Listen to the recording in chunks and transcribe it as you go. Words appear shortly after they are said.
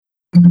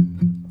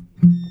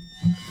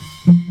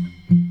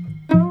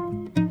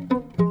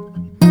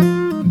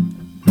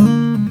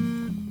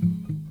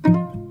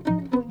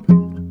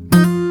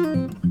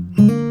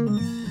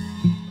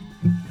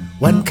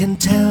can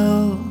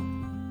tell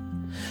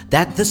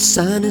that the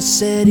sun is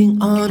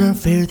setting on our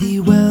fare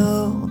thee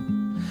well,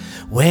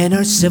 when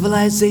our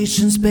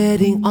civilization's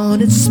betting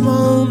on its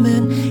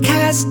moment,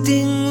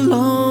 casting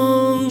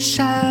long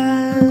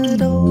shadows.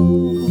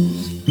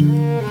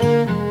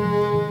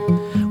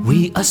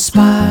 We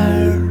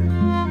aspire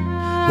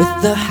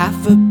with the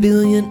 500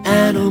 million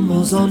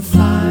animals on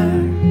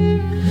fire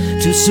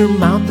to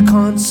surmount the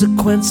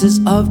consequences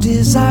of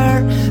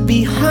desire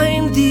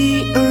behind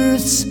the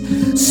earth's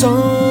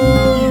sorrows.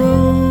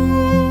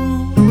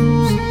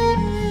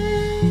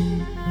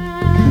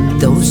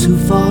 Those who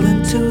fall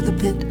into the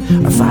pit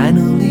are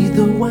finally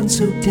the ones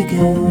who dig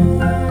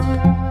it.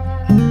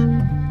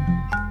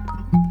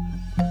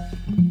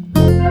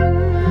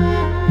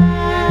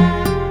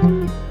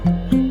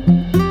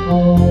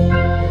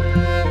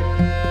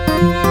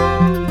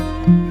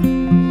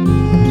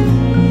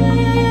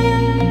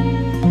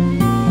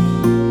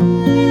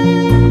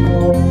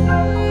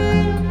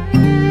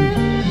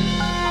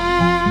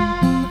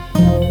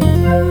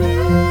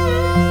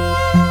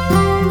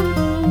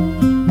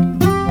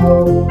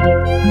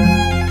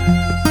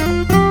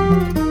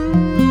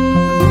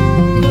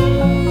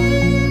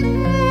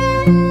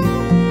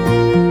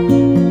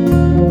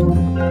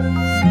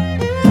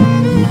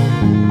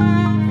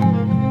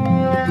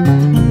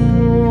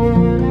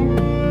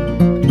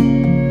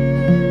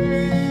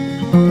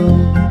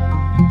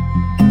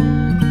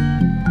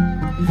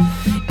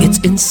 It's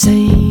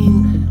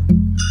insane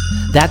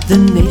that the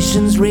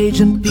nations rage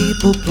and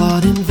people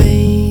plot in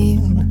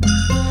vain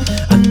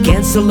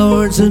against the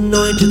Lord's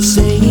anointed,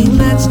 saying,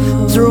 let's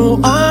throw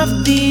off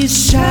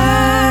these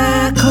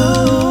shackles.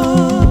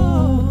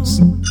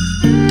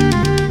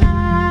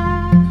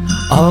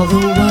 All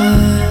the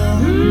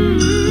while,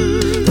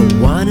 the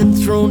one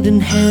enthroned in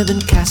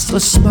heaven casts a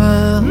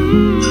smile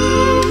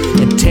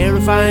and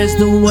terrifies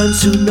the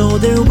ones who know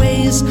their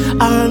ways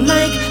are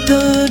like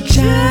the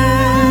jackals.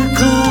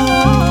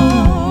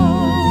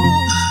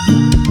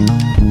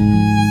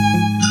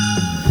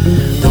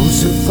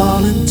 Those who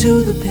fall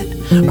into the pit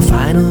are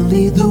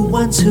finally the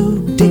ones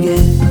who dig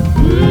it.